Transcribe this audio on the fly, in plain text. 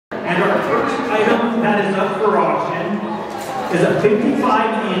And our first item that is up for auction is a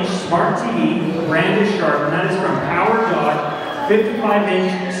 55-inch smart TV, the brand is Sharp, and that is from Power Dog,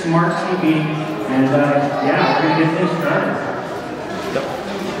 55-inch smart TV. And yeah, we're gonna get this started.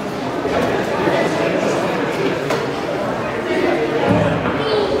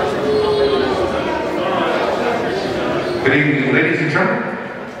 Good evening, ladies and gentlemen.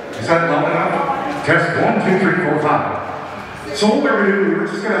 Is that loud enough? Test 1, 2, 3, 4, 5. So what we're going to do, we're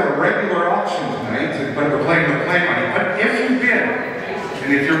just going to have a regular auction tonight, but we're playing with play money. But if you bid,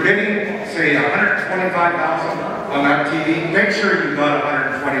 and if you're bidding, say, $125,000 on that TV, make sure you got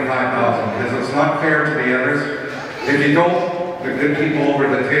 $125,000 because it's not fair to the others. If you don't, the good people over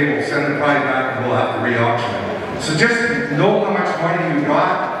the table send the prize back and we'll have to re-auction it. So just know how much money you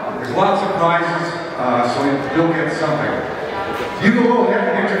got. There's lots of prizes, so you'll get something. You go ahead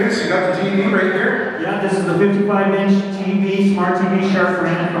and introduce. You got the TV right here. Yeah, this is the 55-inch TV, smart TV Sharp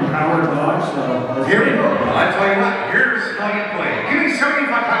brand from Power Dog. So here we go. I tell you what, here's how you play. Give me 75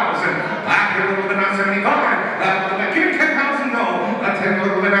 pounds.